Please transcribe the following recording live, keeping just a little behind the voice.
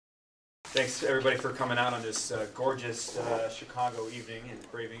Thanks everybody for coming out on this gorgeous Chicago evening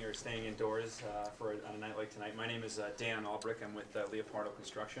and braving or staying indoors on a night like tonight. My name is Dan Albrick. I'm with Leopardo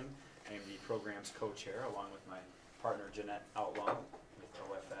Construction. I am the program's co-chair along with my partner Jeanette Outlaw with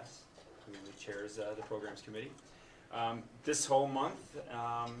OFS, who chairs the programs committee. This whole month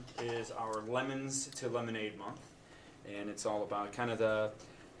is our Lemons to Lemonade month, and it's all about kind of the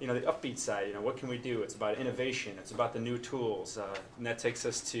upbeat side. What can we do? It's about innovation. It's about the new tools. And that takes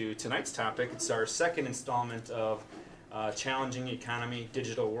us to tonight's topic. It's our second installment of Challenging Economy,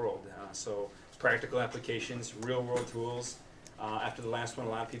 Digital World. So practical applications, real world tools. After the last one, a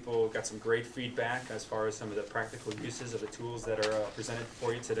lot of people got some great feedback as far as some of the practical uses of the tools that are presented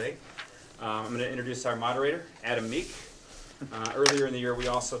for you today. I'm going to introduce our moderator, Adam Meek. Earlier in the year, we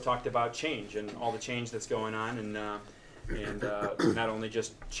also talked about change and all the change that's going on, and not only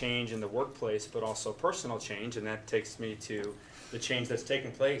just change in the workplace, but also personal change, and that takes me to the change that's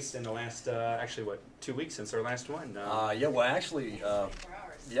taken place in the last, 2 weeks since our last one?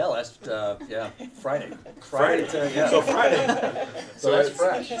 Friday. Friday. So Friday. So that's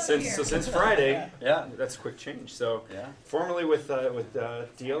fresh. Since Friday, Yeah. that's a quick change. So Yeah. formerly with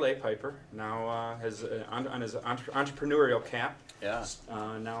DLA Piper, now has on his entrepreneurial cap. Yeah.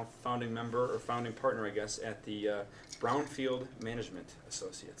 Now founding member or founding partner, I guess, at the Brownfield Management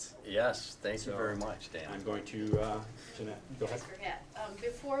Associates. Yes. Thank you very much, Dan. I'm going to Jeanette. Go ahead.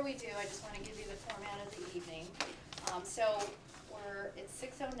 Before we do, I just want to give you the format of the evening. It's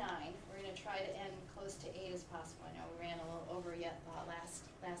 6:09. We're going to try to end close to 8 as possible. I know we ran a little over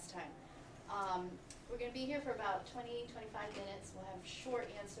last time. We're going to be here for about 20-25 minutes. We'll have short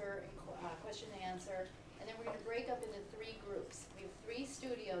question and answer, and then we're going to break up into 3 groups. We have 3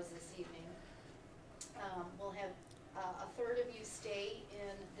 studios this evening. We'll have a third of you stay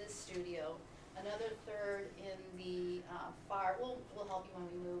in this studio, another third in the far. We'll help you when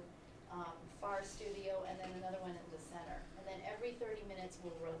we move. Far studio, and then another one in the center. And then every 30 minutes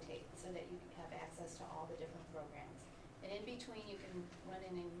we'll rotate so that you can have access to all the different programs. And in between you can run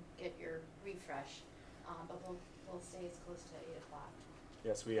in and get your refresh, but we'll stay as close to 8 o'clock.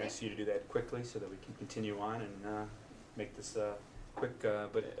 Yes, we ask you to do that quickly so that we can continue on and make this quick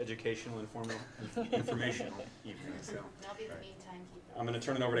but educational, informational evening. So And I'll be the meantime keeper. I'm going to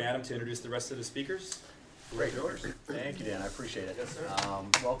turn it over to Adam to introduce the rest of the speakers. Great. Thank you, Dan. I appreciate it. Yes, sir.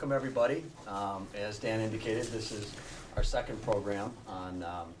 Welcome, everybody. As Dan indicated, this is our second program on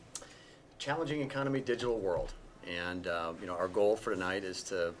Challenging Economy, Digital World. And our goal for tonight is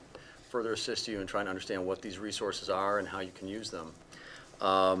to further assist you in trying to understand what these resources are and how you can use them.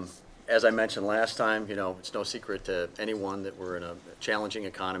 As I mentioned last time, it's no secret to anyone that we're in a challenging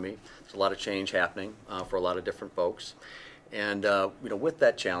economy. There's a lot of change happening for a lot of different folks. And with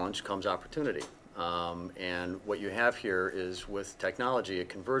that challenge comes opportunity. And what you have here is, with technology, a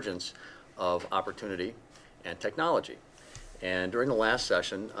convergence of opportunity and technology. And during the last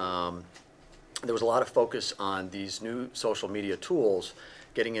session, there was a lot of focus on these new social media tools,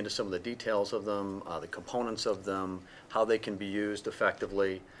 getting into some of the details of them, the components of them, how they can be used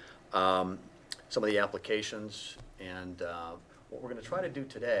effectively, some of the applications. And what we're going to try to do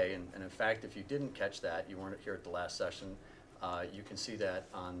today, and in fact, if you didn't catch that, you weren't here at the last session, you can see that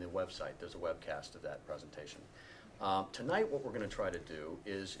on the website. There's a webcast of that presentation. Tonight, what we're going to try to do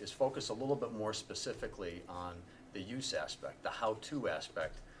is focus a little bit more specifically on the use aspect, the how-to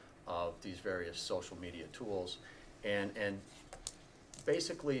aspect of these various social media tools, and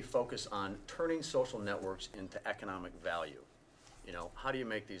basically focus on turning social networks into economic value. How do you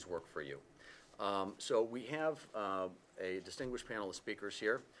make these work for you? So we have a distinguished panel of speakers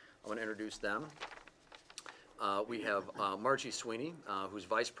here. I want to introduce them. We have Margie Sweeney, who's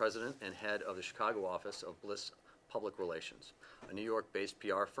Vice President and Head of the Chicago office of Bliss Public Relations, a New York-based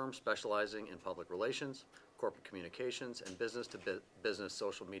PR firm specializing in public relations, corporate communications, and business-to-business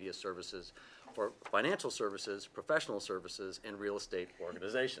social media services for financial services, professional services, and real estate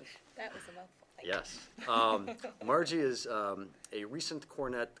organizations. That was a mouthful. Yes. Margie is a recent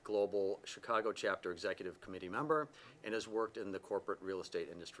Cornet Global Chicago Chapter Executive Committee member and has worked in the corporate real estate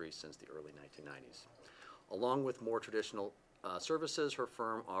industry since the early 1990s. Along with more traditional services, her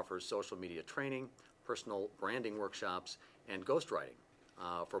firm offers social media training, personal branding workshops, and ghostwriting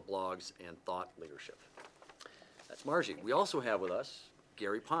for blogs and thought leadership. That's Margie. We also have with us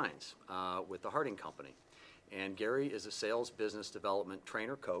Gary Pines with the Harding Company. And Gary is a sales business development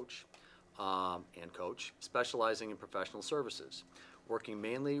trainer coach specializing in professional services, working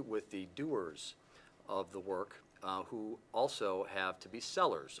mainly with the doers of the work who also have to be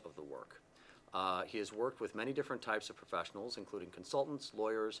sellers of the work. He has worked with many different types of professionals, including consultants,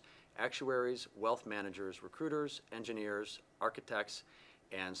 lawyers, actuaries, wealth managers, recruiters, engineers, architects,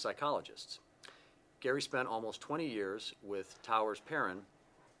 and psychologists. Gary spent almost 20 years with Towers Perrin,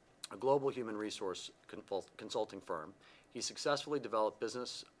 a global human resource consulting firm. He successfully developed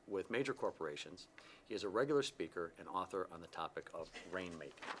business with major corporations. He is a regular speaker and author on the topic of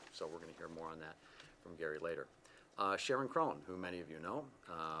rainmaking. So we're going to hear more on that from Gary later. Sharon Crone, who many of you know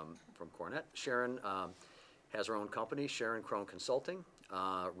from Cornett. Sharon has her own company, Sharon Crone Consulting,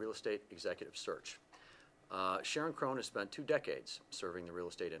 real estate executive search. Sharon Crone has spent 2 decades serving the real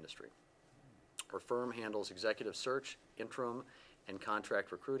estate industry. Her firm handles executive search, interim, and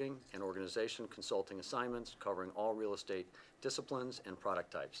contract recruiting and organization consulting assignments covering all real estate disciplines and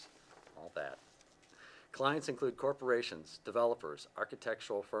product types. All that. Clients include corporations, developers,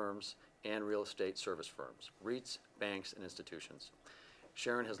 architectural firms, and real estate service firms, REITs, banks, and institutions.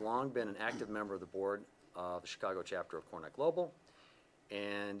 Sharon has long been an active member of the board of the Chicago chapter of Cornett Global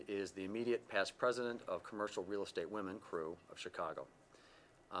and is the immediate past president of Commercial Real Estate Women, CREW, of Chicago.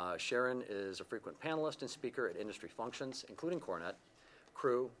 Sharon is a frequent panelist and speaker at industry functions, including Cornett,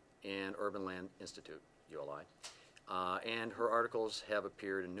 CREW, and Urban Land Institute, ULI. And her articles have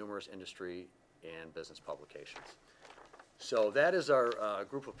appeared in numerous industry and business publications. So that is our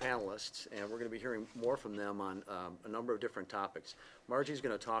group of panelists, and we're going to be hearing more from them on a number of different topics. Margie's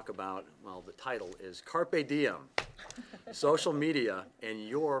going to talk about, well, the title is Carpe Diem, Social Media and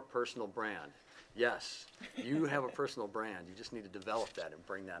Your Personal Brand. Yes, you have a personal brand. You just need to develop that and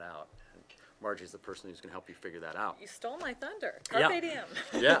bring that out. And Margie's the person who's going to help you figure that out. You stole my thunder. Carpe diem.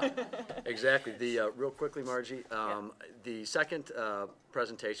 Yeah, exactly. Real quickly, Margie, the second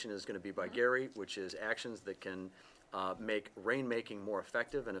presentation is going to be by Gary, which is actions that can make rainmaking more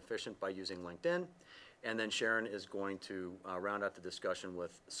effective and efficient by using LinkedIn. And then Sharon is going to round out the discussion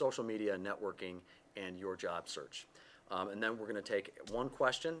with social media, networking, and your job search. And then we're going to take one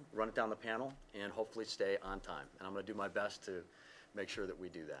question, run it down the panel, and hopefully stay on time. And I'm going to do my best to make sure that we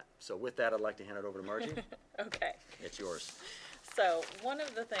do that. So with that, I'd like to hand it over to Margie. Okay. It's yours. So one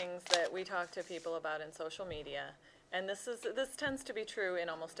of the things that we talk to people about in social media, and this tends to be true in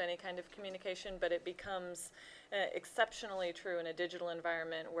almost any kind of communication, but it becomes exceptionally true in a digital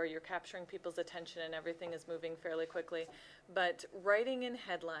environment where you're capturing people's attention and everything is moving fairly quickly. But writing in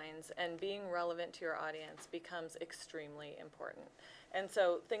headlines and being relevant to your audience becomes extremely important. And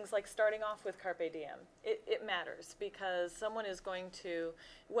so things like starting off with Carpe Diem, it matters because someone is going to,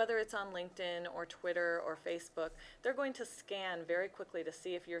 whether it's on LinkedIn or Twitter or Facebook, they're going to scan very quickly to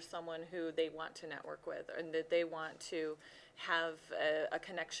see if you're someone who they want to network with and that they want to have a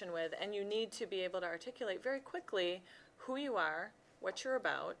connection with. And you need to be able to articulate very quickly who you are, what you're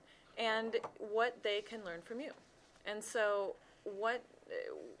about, and what they can learn from you. And so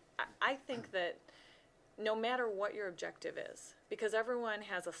I think that no matter what your objective is, because everyone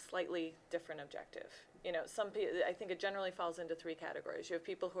has a slightly different objective. You know, some people, I think it generally falls into 3 categories. You have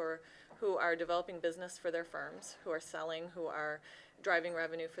people who are developing business for their firms, who are selling, who are driving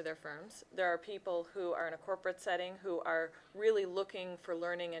revenue for their firms. There are people who are in a corporate setting who are really looking for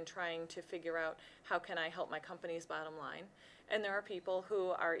learning and trying to figure out how can I help my company's bottom line. And there are people who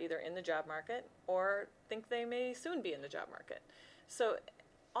are either in the job market or think they may soon be in the job market. So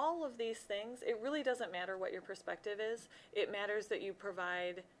all of these things, it really doesn't matter what your perspective is. It matters that you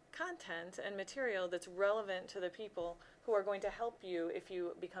provide content and material that's relevant to the people who are going to help you if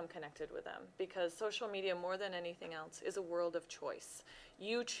you become connected with them. Because social media, more than anything else, is a world of choice.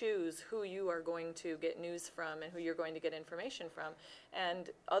 You choose who you are going to get news from and who you're going to get information from.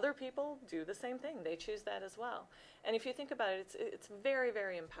 And other people do the same thing. They choose that as well. And if you think about it, it's very,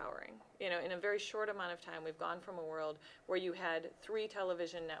 very empowering. You know, in a very short amount of time, we've gone from a world where you had 3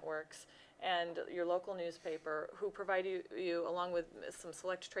 television networks and your local newspaper who provided you, along with some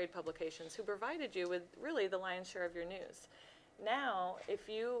select trade publications, who provided you with really the lion's share of your news. Now, if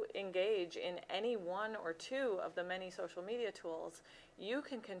you engage in any 1 or 2 of the many social media tools, you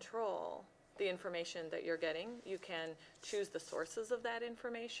can control the information that you're getting. You can choose the sources of that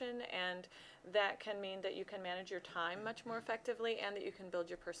information, and that can mean that you can manage your time much more effectively and that you can build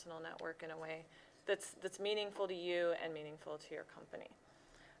your personal network in a way that's meaningful to you and meaningful to your company.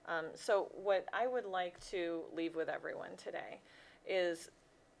 So what I would like to leave with everyone today is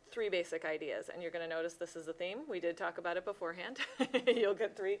 3 basic ideas, and you're going to notice this is a theme. We did talk about it beforehand. You'll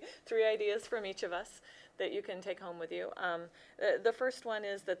get three ideas from each of us that you can take home with you. The first one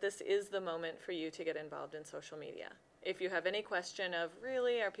is that this is the moment for you to get involved in social media. If you have any question of,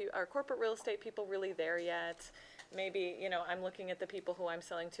 really, are corporate real estate people really there yet? Maybe, you know, I'm looking at the people who I'm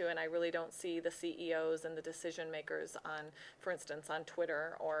selling to and I really don't see the CEOs and the decision makers on, for instance, on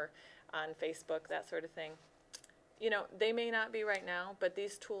Twitter or on Facebook, that sort of thing. they may not be right now, but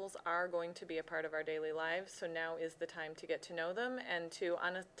these tools are going to be a part of our daily lives. So now is the time to get to know them and to,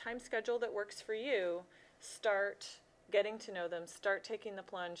 on a time schedule that works for you, start getting to know them, start taking the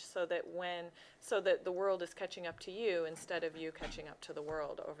plunge so that the world is catching up to you instead of you catching up to the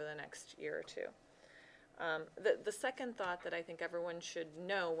world over the next year or two. The second thought that I think everyone should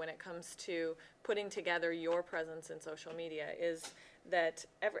know when it comes to putting together your presence in social media is that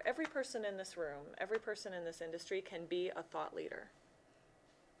every person in this room, every person in this industry can be a thought leader.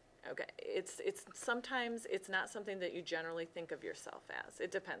 Okay, it's sometimes it's not something that you generally think of yourself as.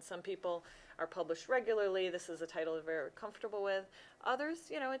 It depends. Some people are published regularly. This is a title they're very comfortable with.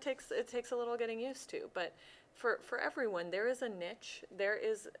 Others, it takes a little getting used to. But for everyone, there is a niche. There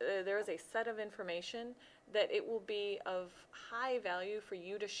is a set of information that it will be of high value for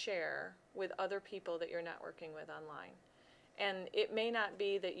you to share with other people that you're networking with online. And it may not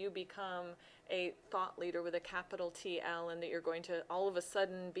be that you become a thought leader with a capital TL and that you're going to all of a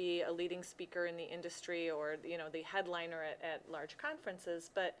sudden be a leading speaker in the industry or the headliner at large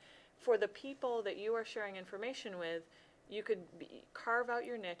conferences, but for the people that you are sharing information with, you could carve out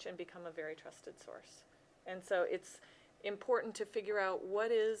your niche and become a very trusted source. And so it's important to figure out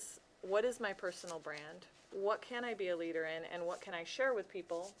what is my personal brand, what can I be a leader in, and what can I share with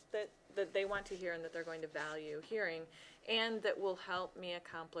people that they want to hear and that they're going to value hearing, and that will help me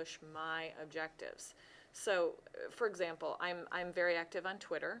accomplish my objectives. So, for example, I'm very active on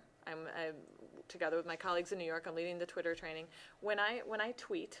Twitter. I'm together with my colleagues in New York. I'm leading the Twitter training. When I when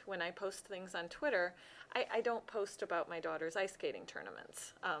I post things on Twitter, I don't post about my daughter's ice skating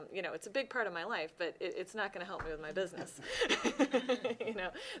tournaments. It's a big part of my life, but it's not going to help me with my business.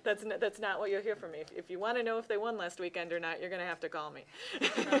 That's not what you'll hear from me. If you want to know if they won last weekend or not, you're going to have to call me.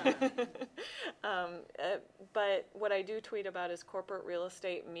 But what I do tweet about is corporate real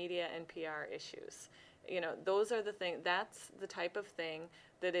estate, media, and PR issues. Those are the things. That's the type of thing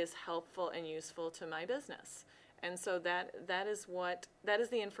that is helpful and useful to my business. And so that is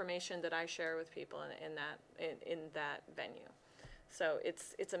the information that I share with people in that venue. So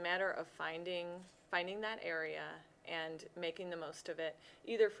it's a matter of finding that area and making the most of it,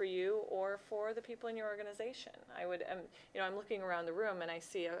 either for you or for the people in your organization. I'm looking around the room and I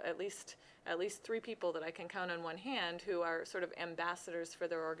see at least 3 people that I can count on one hand who are sort of ambassadors for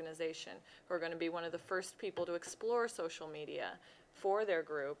their organization, who are going to be one of the first people to explore social media for their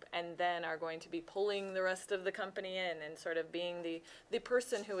group, and then are going to be pulling the rest of the company in and sort of being the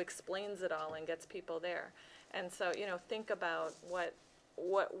person who explains it all and gets people there. And so, think about what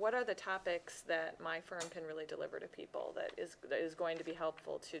are the topics that my firm can really deliver to people that is going to be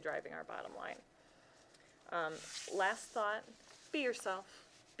helpful to driving our bottom line. Last thought, be yourself,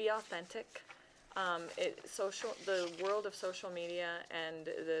 be authentic. The world of social media and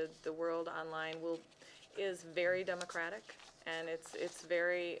the world online is very democratic. And it's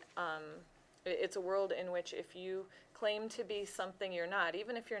very it's a world in which if you claim to be something you're not,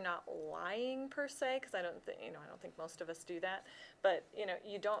 even if you're not lying per se, because I don't think most of us do that, but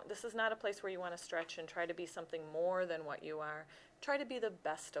you don't. This is not a place where you want to stretch and try to be something more than what you are. Try to be the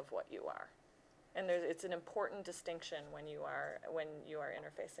best of what you are, and it's an important distinction when you are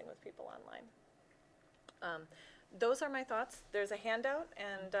interfacing with people online. Those are my thoughts. There's a handout,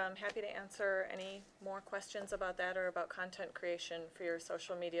 and I'm happy to answer any more questions about that or about content creation for your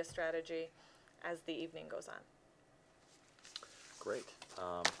social media strategy as the evening goes on. Great.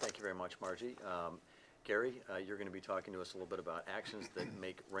 Thank you very much, Margie. Gary, you're going to be talking to us a little bit about actions that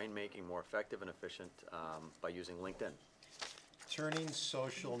make rainmaking more effective and efficient by using LinkedIn. Turning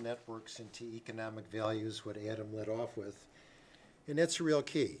social networks into economic value is what Adam led off with. And that's a real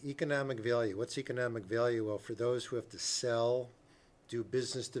key. Economic value. What's economic value? Well, for those who have to sell, do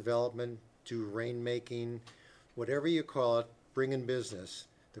business development, do rainmaking, whatever you call it, bring in business.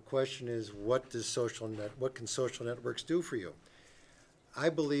 The question is, what can social networks do for you? I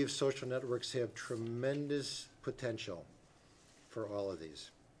believe social networks have tremendous potential for all of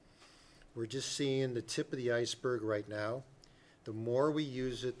these. We're just seeing the tip of the iceberg right now. The more we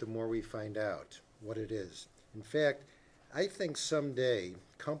use it, the more we find out what it is. In fact, I think someday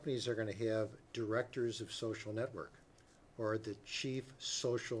companies are going to have directors of social network or the chief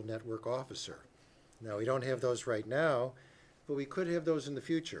social network officer. Now, we don't have those right now, but we could have those in the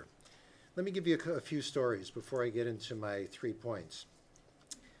future. Let me give you a few stories before I get into my 3 points.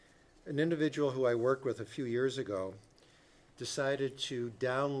 An individual who I worked with a few years ago decided to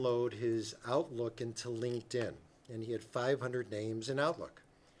download his Outlook into LinkedIn, and he had 500 names in Outlook.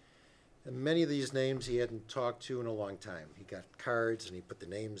 And many of these names he hadn't talked to in a long time. He got cards and he put the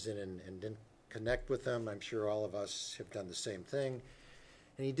names in and didn't connect with them. I'm sure all of us have done the same thing.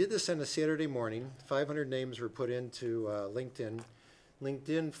 And he did this on a Saturday morning. 500 names were put into LinkedIn.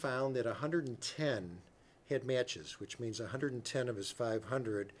 LinkedIn found that 110 had matches, which means 110 of his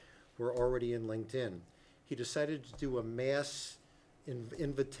 500 were already in LinkedIn. He decided to do a mass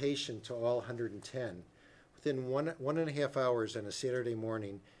invitation to all 110. Within one and a half hours on a Saturday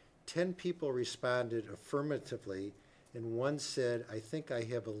morning, 10 people responded affirmatively, and one said, "I think I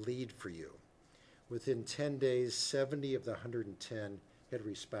have a lead for you." Within 10 days, 70 of the 110 had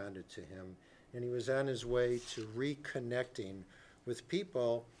responded to him, and he was on his way to reconnecting with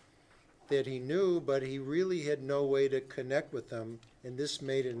people that he knew, but he really had no way to connect with them, and this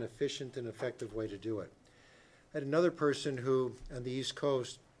made it an efficient and effective way to do it. I had another person who, on the East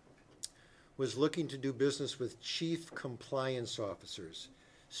Coast, was looking to do business with chief compliance officers.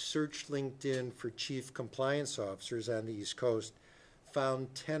 Searched LinkedIn for chief compliance officers on the East Coast,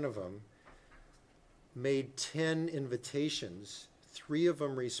 found 10 of them, made 10 invitations, 3 of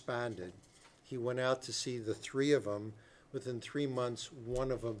them responded. He went out to see the 3 of them. Within 3 months,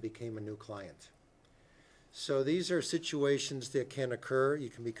 1 of them became a new client. So these are situations that can occur. You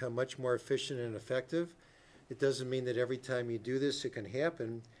can become much more efficient and effective. It doesn't mean that every time you do this, it can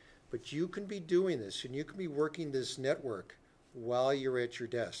happen, but you can be doing this and you can be working this network while you're at your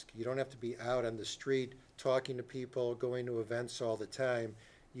desk. You don't have to be out on the street talking to people, going to events all the time.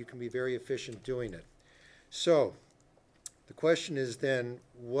 You can be very efficient doing it. So the question is then,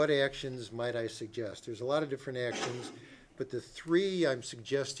 what actions might I suggest? There's a lot of different actions, but the 3 I'm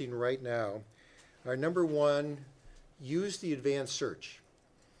suggesting right now are, number 1, use the advanced search.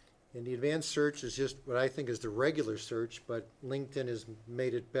 And the advanced search is just what I think is the regular search, but LinkedIn has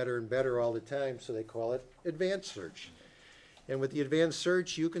made it better and better all the time, so they call it advanced search. And with the advanced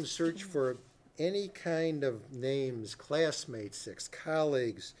search, you can search for any kind of names, classmates,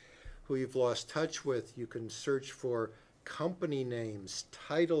 ex-colleagues who you've lost touch with. You can search for company names,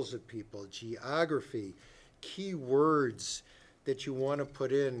 titles of people, geography, keywords that you want to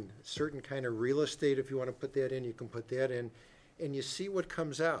put in, certain kind of real estate. If you want to put that in, you can put that in, and you see what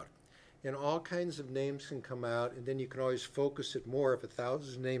comes out. And all kinds of names can come out, and then you can always focus it more. If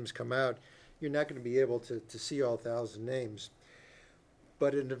 1,000 names come out, you're not going to be able to see all 1,000 names.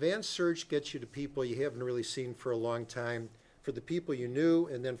 But an advanced search gets you to people you haven't really seen for a long time. For the people you knew,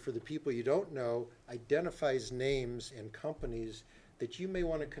 and then for the people you don't know, identifies names and companies that you may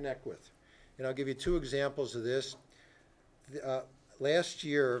want to connect with. And I'll give you 2 examples of this. Last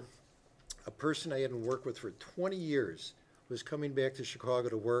year, a person I hadn't worked with for 20 years was coming back to Chicago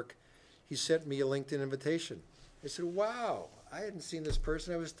to work. He sent me a LinkedIn invitation. I said, wow, I hadn't seen this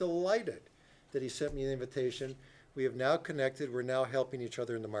person. I was delighted that he sent me an invitation. We have now connected. We're now helping each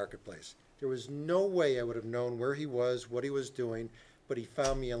other in the marketplace. There was no way I would have known where he was, what he was doing, but he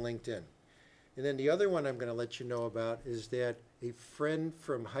found me on LinkedIn. And then the other one I'm going to let you know about is that a friend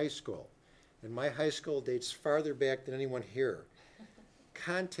from high school, and my high school dates farther back than anyone here,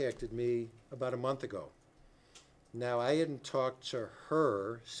 contacted me about a month ago. Now, I hadn't talked to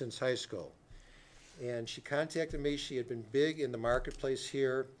her since high school, and she contacted me. She had been big in the marketplace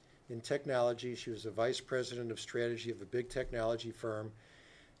here in technology. She was the vice president of strategy of a big technology firm,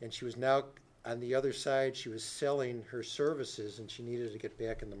 and she was now on the other side. She was selling her services, and she needed to get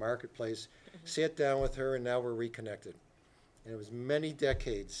back in the marketplace. Sat down with her, and now we're reconnected. And it was many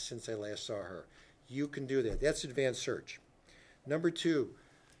decades since I last saw her. You can do that. That's advanced search. Number 2,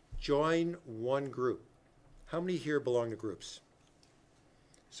 join one group. How many here belong to groups?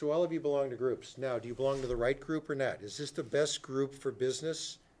 So all of you belong to groups. Now, do you belong to the right group or not? Is this the best group for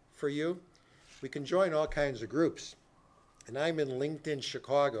business for you? We can join all kinds of groups. And I'm in LinkedIn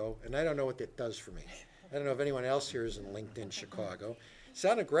Chicago, and I don't know what that does for me. I don't know if anyone else here is in LinkedIn Chicago. It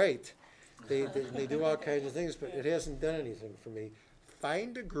sounded great. They do all kinds of things, but it hasn't done anything for me.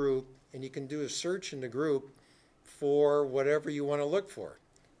 Find a group, and you can do a search in the group for whatever you want to look for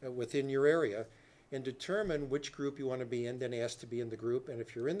within your area, and determine which group you want to be in, then ask to be in the group. And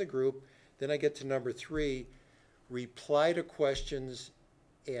if you're in the group, then I get to number 3, reply to questions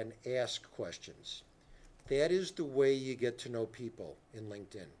and ask questions. That is the way you get to know people in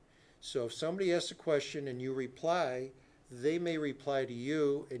LinkedIn. So if somebody asks a question and you reply, they may reply to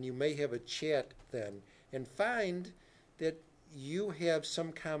you, and you may have a chat then, and find that you have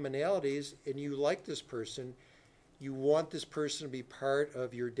some commonalities and you like this person. You want this person to be part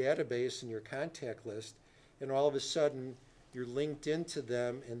of your database and your contact list, and all of a sudden you're linked into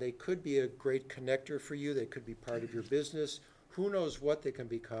them, and they could be a great connector for you. They could be part of your business. Who knows what they can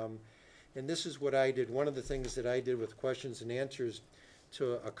become. And this is what I did. One of the things that I did with questions and answers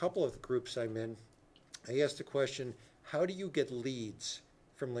to a couple of the groups I'm in, I asked the question, how do you get leads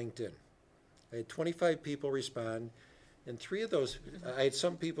from LinkedIn? I had 25 people respond. And 3 of those, I had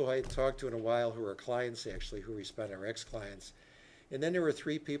some people I had talked to in a while who are clients actually, who responded, our ex-clients. And then there were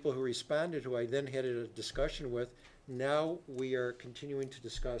 3 people who responded who I then had a discussion with. Now we are continuing to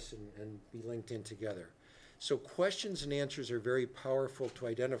discuss and be linked in together. So questions and answers are very powerful to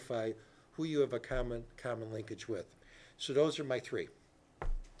identify who you have a common linkage with. So those are my 3.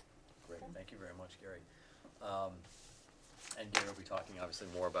 Great, thank you very much, Gary. And Gary will be talking obviously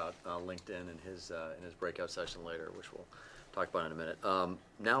more about LinkedIn in his breakout session later, which we'll talk about in a minute.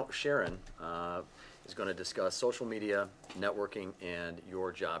 Now Sharon is going to discuss social media, networking, and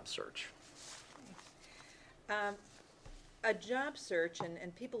your job search. A job search,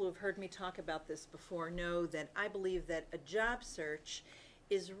 and people who have heard me talk about this before know that I believe that a job search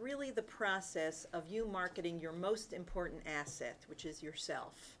is really the process of you marketing your most important asset, which is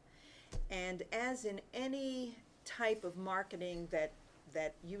yourself. And as in any type of marketing that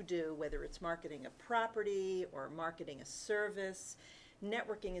you do, whether it's marketing a property or marketing a service,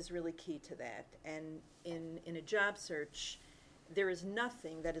 networking is really key to that. And in a job search, there is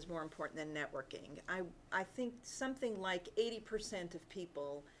nothing that is more important than networking. I think something like 80% of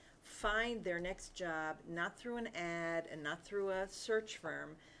people find their next job not through an ad and not through a search firm,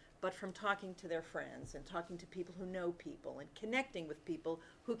 but from talking to their friends and talking to people who know people and connecting with people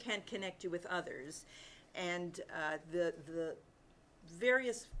who can connect you with others. And the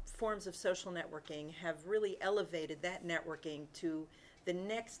various forms of social networking have really elevated that networking to the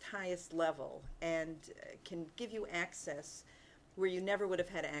next highest level and can give you access where you never would have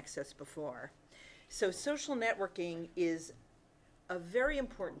had access before. So social networking is a very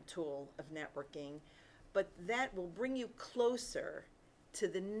important tool of networking, but that will bring you closer to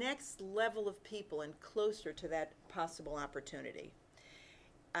the next level of people and closer to that possible opportunity.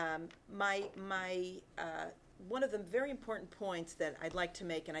 One of the very important points that I'd like to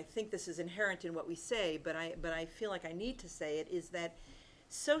make, and I think this is inherent in what we say, but I feel like I need to say it, is that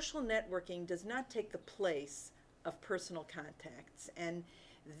social networking does not take the place of personal contacts. And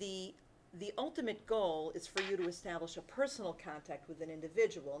the ultimate goal is for you to establish a personal contact with an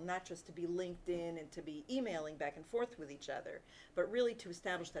individual, not just to be linked in and to be emailing back and forth with each other, but really to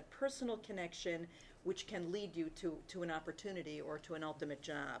establish that personal connection which can lead you to an opportunity or to an ultimate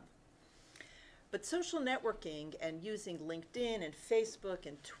job. But social networking and using LinkedIn and Facebook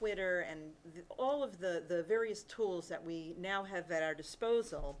and Twitter and all of the various tools that we now have at our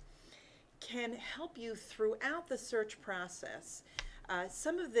disposal can help you throughout the search process.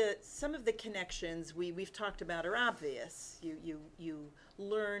 Some of the connections we've talked about are obvious. You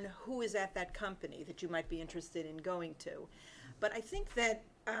learn who is at that company that you might be interested in going to. But I think that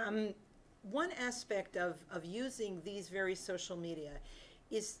one aspect of using these various social media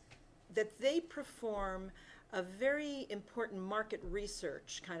is that they perform a very important market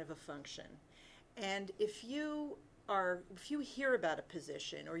research kind of a function. And if you hear about a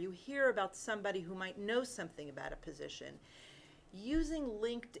position or you hear about somebody who might know something about a position, using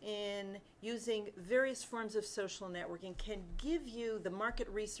LinkedIn, using various forms of social networking can give you the market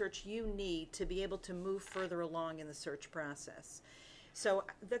research you need to be able to move further along in the search process. So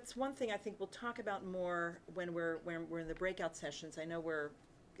that's one thing I think we'll talk about more when we're in the breakout sessions. I know we're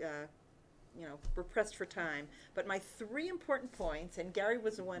pressed for time, but my 3 important points, and Gary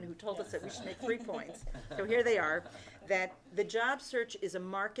was the one who told us that we should make 3 points, so here they are, that the job search is a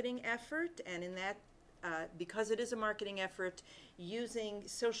marketing effort, and in that, because it is a marketing effort, using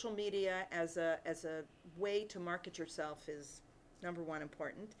social media as a way to market yourself is number 1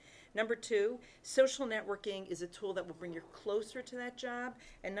 important. Number 2, social networking is a tool that will bring you closer to that job.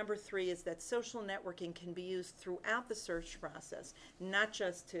 And number 3 is that social networking can be used throughout the search process, not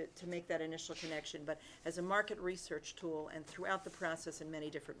just to make that initial connection, but as a market research tool and throughout the process in many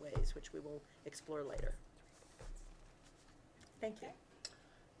different ways, which we will explore later. Thank you.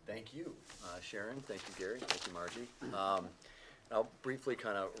 Thank you, Sharon. Thank you, Gary. Thank you, Margie. I'll briefly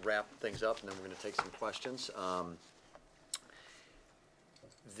kind of wrap things up, and then we're going to take some questions.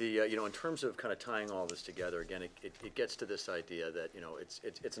 In terms of kind of tying all this together, again, it gets to this idea that,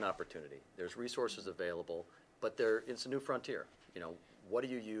 it's an opportunity. There's resources available, but it's a new frontier. What do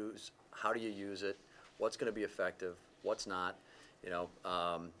you use? How do you use it? What's going to be effective? What's not?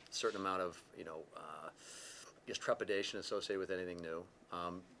 Certain amount of, just trepidation associated with anything new.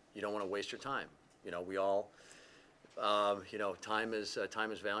 You don't want to waste your time. We all, time is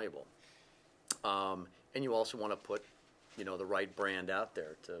valuable. And you also want to put the right brand out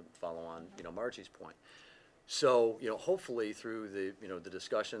there, to follow on, Margie's point. So, hopefully through the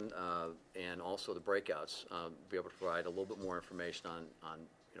discussion and also the breakouts, be able to provide a little bit more information on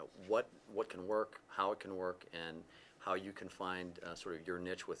what can work, how it can work, and how you can find sort of your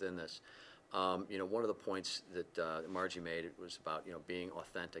niche within this. One of the points that Margie made was about, being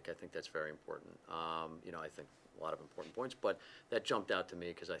authentic. I think that's very important. I think a lot of important points, but that jumped out to me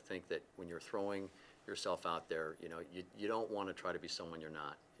because I think that when you're throwing yourself out there, you don't want to try to be someone you're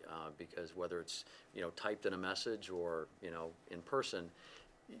not, because whether it's, typed in a message or, in person,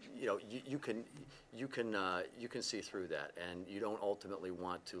 you can see through that, and you don't ultimately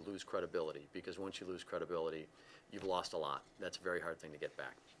want to lose credibility, because once you lose credibility, you've lost a lot. That's a very hard thing to get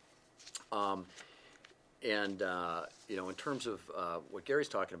back. In terms of what Gary's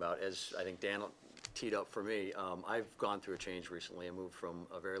talking about, as I think Dan teed up for me, I've gone through a change recently. I moved from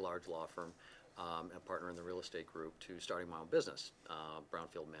a very large law firm, a partner in the real estate group, to starting my own business,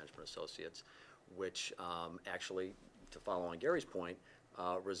 Brownfield Management Associates, which actually, to follow on Gary's point,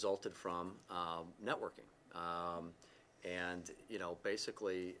 resulted from networking.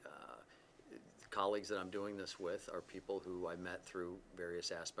 Basically, colleagues that I'm doing this with are people who I met through various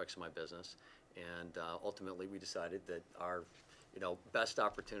aspects of my business, and ultimately we decided that our best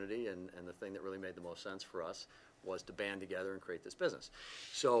opportunity and the thing that really made the most sense for us was to band together and create this business.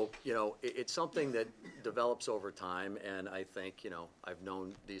 So, it's something that develops over time, and I think, I've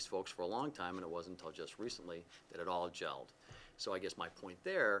known these folks for a long time, and it wasn't until just recently that it all gelled. So I guess my point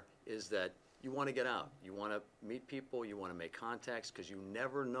there is that you want to get out. You want to meet people, you want to make contacts, because you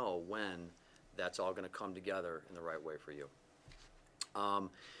never know when that's all going to come together in the right way for you.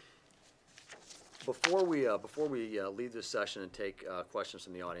 Before we leave this session and take questions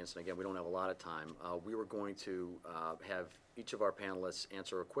from the audience, and again, we don't have a lot of time, we were going to have each of our panelists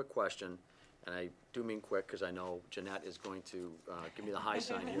answer a quick question, and I do mean quick because I know Jeanette is going to give me the high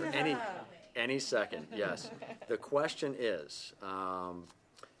sign here any second. Yes. The question is,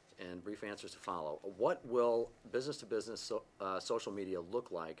 and brief answers to follow, what will business-to-business social media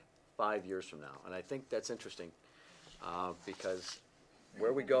look like 5 years from now? And I think that's interesting because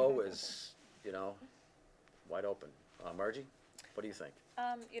where we go is, wide open. Margie, what do you think?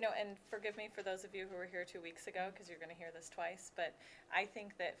 And forgive me for those of you who were here 2 weeks ago, because you're going to hear this twice, but I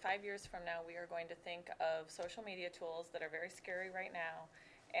think that 5 years from now we are going to think of social media tools that are very scary right now,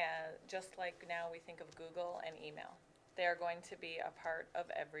 and just like now we think of Google and email. They are going to be a part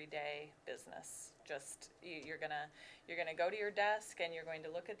of everyday business. Just you're gonna go to your desk and you're going to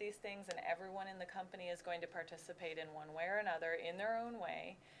look at these things, and everyone in the company is going to participate in one way or another in their own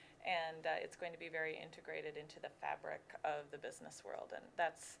way, and it's going to be very integrated into the fabric of the business world. And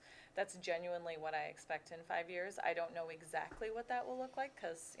that's genuinely what I expect in 5 years. I don't know exactly what that will look like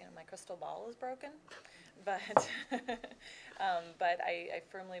because my crystal ball is broken, but but I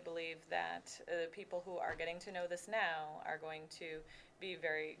firmly believe that people who are getting to know this now are going to be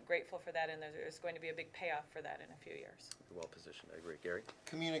very grateful for that, and there's going to be a big payoff for that in a few years. Well positioned, I agree. Gary?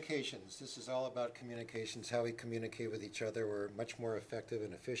 Communications. This is all about communications, how we communicate with each other. We're much more effective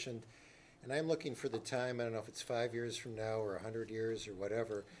and efficient. And I'm looking for the time, I don't know if it's 5 years from now or 100 years or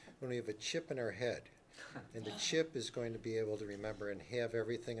whatever, when we have a chip in our head. And the chip is going to be able to remember and have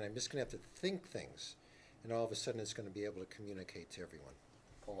everything, and I'm just going to have to think things. And all of a sudden it's going to be able to communicate to everyone.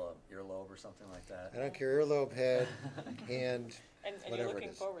 Pull a earlobe or something like that? I don't care, earlobe, head, hand, And whatever you're looking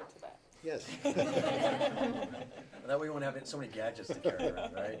it is. forward to that. Yes. That way you won't have so many gadgets to carry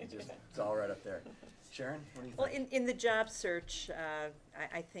around, right? It's all right up there. Sharon, what do you think? Well, in the job search,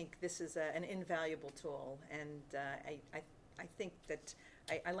 I think this is an invaluable tool, and I think that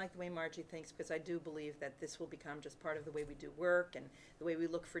I like the way Margie thinks, because I do believe that this will become just part of the way we do work and the way we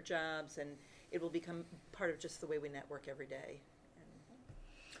look for jobs, and it will become part of just the way we network every day.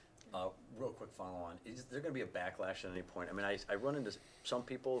 Real quick follow-on. Is there going to be a backlash at any point? I mean, I run into some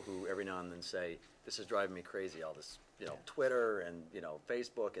people who every now and then say, this is driving me crazy, all this, Twitter and,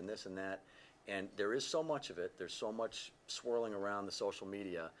 Facebook and this and that. And there is so much of it. There's so much swirling around the social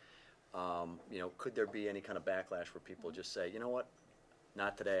media. Could there be any kind of backlash where people just say, you know what?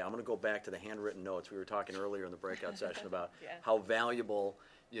 Not today. I'm going to go back to the handwritten notes. We were talking earlier in the breakout session about how valuable,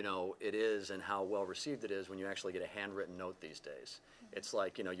 it is and how well received it is when you actually get a handwritten note these days. It's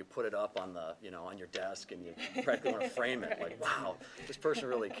like, you put it up on the, on your desk and you practically want to frame it. Like, wow, this person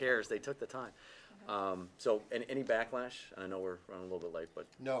really cares. They took the time. So any backlash? I know we're running a little bit late, but.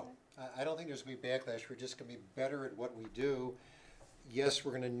 No, I don't think there's going to be backlash. We're just going to be better at what we do. Yes,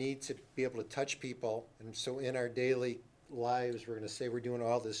 we're going to need to be able to touch people. And so in our daily lives, we're going to say we're doing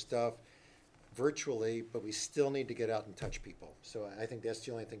all this stuff virtually, but we still need to get out and touch people. So I think that's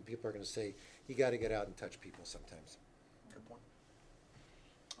the only thing people are going to say. You got to get out and touch people sometimes. Good point.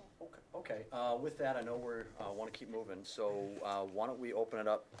 Okay. With that, I know we want to keep moving. So why don't we open it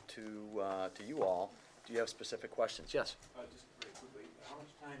up to you all? Do you have specific questions? Yes. Just very quickly, how much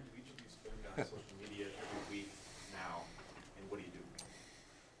time do each of you spend on social media every week now?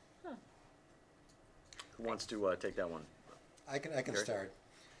 Who wants to take that one? I can Gary? start.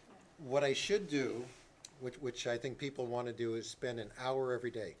 What I should do, which I think people want to do, is spend an hour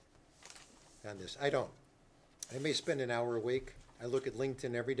every day on this. I don't. I may spend an hour a week. I look at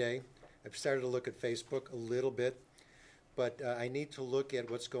LinkedIn every day. I've started to look at Facebook a little bit, but I need to look at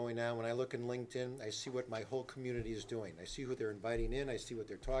what's going on. When I look in LinkedIn, I see what my whole community is doing. I see who they're inviting in. I see what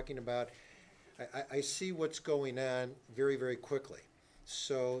they're talking about. I see what's going on very, very quickly.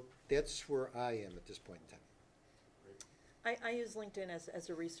 So that's where I am at this point in time. I use LinkedIn as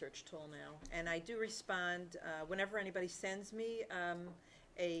a research tool now, and I do respond whenever anybody sends me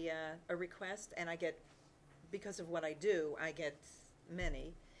a request, and I get, because of what I do, I get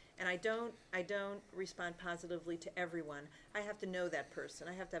many, and I don't respond positively to everyone. I have to know that person.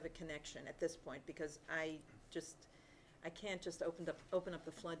 I have to have a connection at this point, because I can't just open up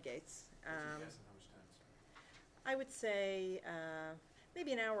the floodgates. I would say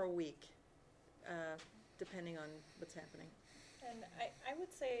maybe an hour a week, depending on what's happening. And I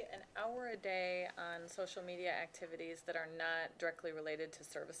would say an hour a day on social media activities that are not directly related to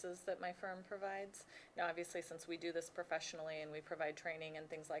services that my firm provides. Now, obviously, since we do this professionally and we provide training and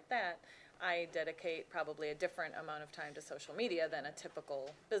things like that, I dedicate probably a different amount of time to social media than a typical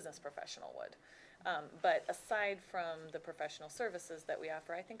business professional would. But aside from the professional services that we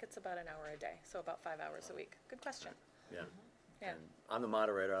offer, I think it's about an hour a day, so about 5 hours a week. Good question. Yeah. Yeah. And I'm the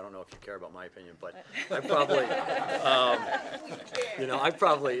moderator. I don't know if you care about my opinion, but I probably,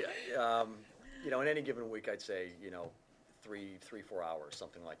 in any given week, I'd say, 4 hours,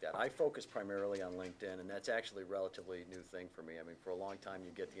 something like that. I focus primarily on LinkedIn, and that's actually a relatively new thing for me. I mean, for a long time,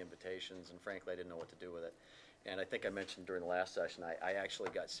 you get the invitations, and frankly, I didn't know what to do with it. And I think I mentioned during the last session, I actually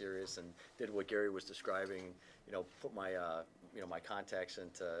got serious and did what Gary was describing, put my, my contacts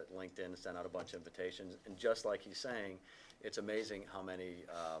into LinkedIn and sent out a bunch of invitations. And just like he's saying, it's amazing how many,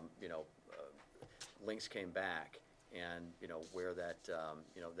 links came back, and, where that,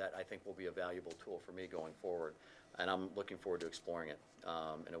 that I think will be a valuable tool for me going forward. And I'm looking forward to exploring it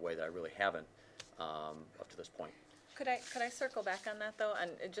in a way that I really haven't up to this point. Could I circle back on that, though,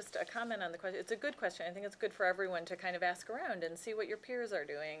 and just a comment on the question? It's a good question. I think it's good for everyone to kind of ask around and see what your peers are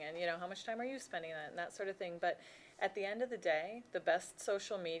doing, and how much time are you spending on it, and that sort of thing. But at the end of the day, the best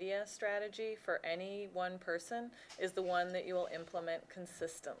social media strategy for any one person is the one that you will implement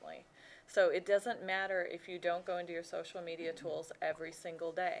consistently. So it doesn't matter if you don't go into your social media tools every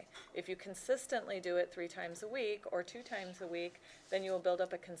single day. If you consistently do it 3 times a week or 2 times a week, then you will build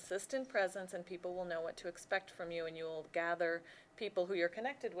up a consistent presence, and people will know what to expect from you, and you will gather people who you're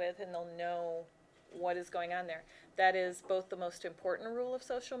connected with, and they'll know what is going on there. That is both the most important rule of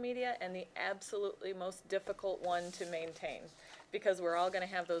social media and the absolutely most difficult one to maintain, because we're all going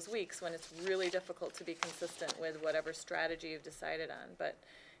to have those weeks when it's really difficult to be consistent with whatever strategy you've decided on. But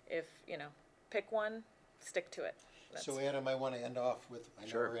if, pick one, stick to it. So Adam, I want to end off with,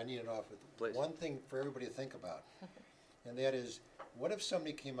 Sure. I need to end off with Please. one thing for everybody to think about. And that is, what if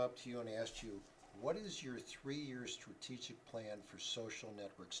somebody came up to you and asked you, what is your 3-year strategic plan for social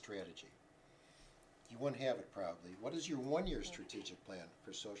network strategy? You wouldn't have it probably. What is your 1-year strategic plan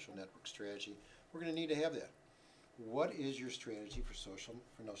for social network strategy? We're going to need to have that. What is your strategy for social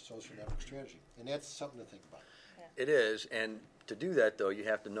network strategy? And that's something to think about. It is, and to do that, though, you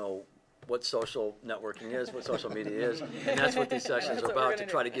have to know what social networking is, what social media is, and that's what these sessions That's are what we're about, to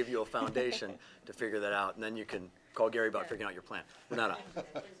gonna try do. to give you a foundation to figure that out, and then you can call Gary about figuring out your plan. Renata?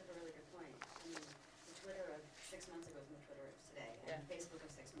 That brings up a really good point. I mean, the Twitter of 6 months ago is the Twitter of today, and the Facebook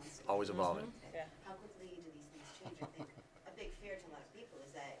of 6 months ago. Always evolving. Today. Yeah. How quickly do these things change? I think a big fear to a lot of people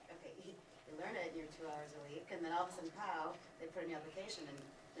is that, okay, you learn it in your 2 hours a week, and then all of a sudden, pow, they put in the application, and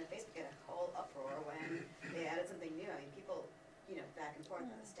then Facebook had a whole uproar when they added something new. I mean, people, back and forth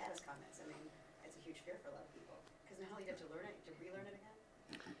on the status comments. I mean, it's a huge fear for a lot of people, because now you have to learn it, to relearn it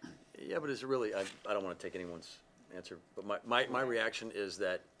again. Yeah, but it's really, I don't want to take anyone's answer, but my reaction is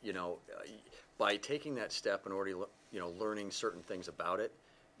that, by taking that step and already, learning certain things about it,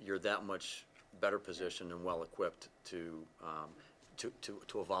 you're that much better positioned and well equipped to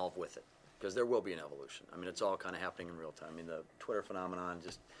evolve with it. Because there will be an evolution. I mean, it's all kind of happening in real time. I mean, the Twitter phenomenon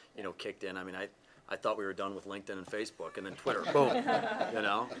just, kicked in. I mean, I thought we were done with LinkedIn and Facebook, and then Twitter, boom,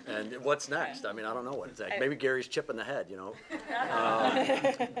 And what's next? I mean, I don't know what it's like. Maybe Gary's chipping the head,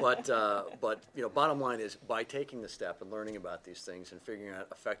 But bottom line is, by taking the step and learning about these things and figuring out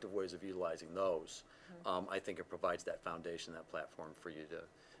effective ways of utilizing those, I think it provides that foundation, that platform for you to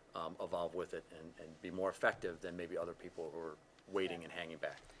evolve with it and be more effective than maybe other people who are waiting and hanging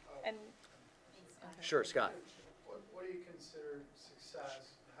back. And Sure, Scott. What do you consider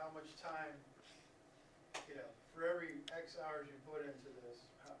success? How much time, for every X hours you put into this,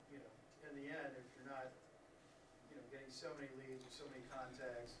 in the end, if you're not getting so many leads or so many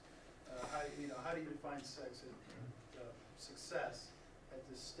contacts, how do you define success at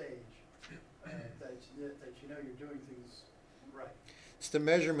this stage, that you know you're doing things right? It's the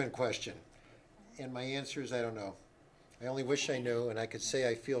measurement question, and my answer is I don't know. I only wish I knew, and I could say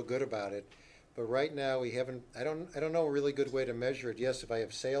I feel good about it, but right now we haven't. I don't know a really good way to measure it. Yes, if I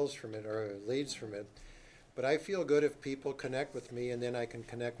have sales from it or leads from it, but I feel good if people connect with me, and then I can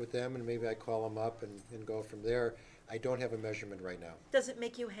connect with them, and maybe I call them up and go from there. I don't have a measurement right now. Does it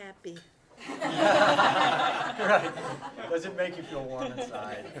make you happy? Right. Does it make you feel warm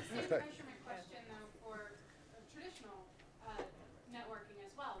inside? It's the same measurement question though for traditional networking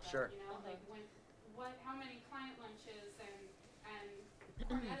as well. Though, Sure. You know, like how many client lunches and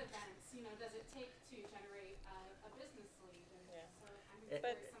net events, you know, does it take to generate a business lead? And Yeah. so I mean, it's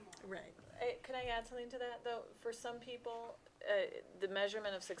But- very similar. Right. Can I add something to that, though? For some people, the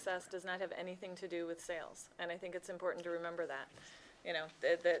measurement of success does not have anything to do with sales, and I think it's important to remember that. You know,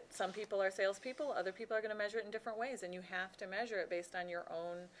 that some people are salespeople, other people are going to measure it in different ways, and you have to measure it based on your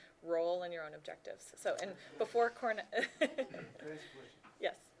own role and your own objectives. So, and before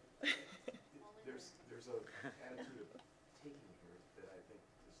yes. There's a attitude of taking here that I think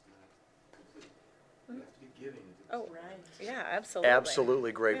is not complete. You have to be giving. Oh, Right. yeah, absolutely.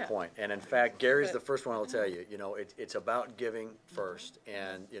 Absolutely great Yeah. point. And in fact, Gary's But- the first one I'll tell you, it's about giving first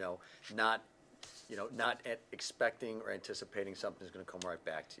and, not expecting or anticipating something's gonna come right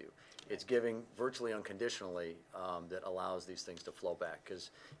back to you. It's giving virtually unconditionally, that allows these things to flow back. Cause,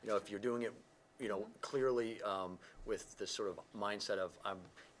 if you're doing it, clearly, with this sort of mindset of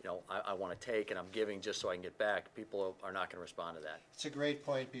I wanna take and I'm giving just so I can get back, people are not gonna respond to that. It's a great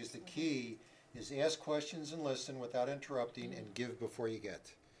point because the key is ask questions and listen without interrupting and give before you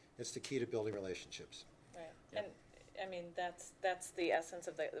get. It's the key to building relationships. Right, and I mean, that's the essence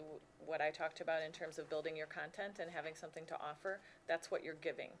of what I talked about in terms of building your content and having something to offer. That's what you're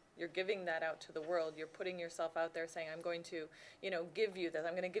giving. You're giving that out to the world. You're putting yourself out there saying, I'm going to, give you this.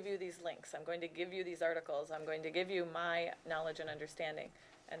 I'm going to give you these links. I'm going to give you these articles. I'm going to give you my knowledge and understanding.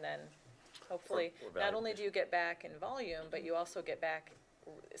 And then hopefully, Or not value. only do you get back in volume, but you also get back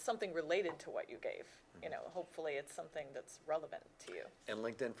something related to what you gave. Hopefully it's something that's relevant to you. And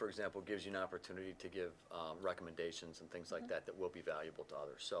LinkedIn, for example, gives you an opportunity to give recommendations and things like that will be valuable to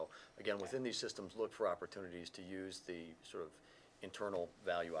others. So again, within these systems, look for opportunities to use the sort of internal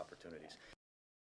value opportunities.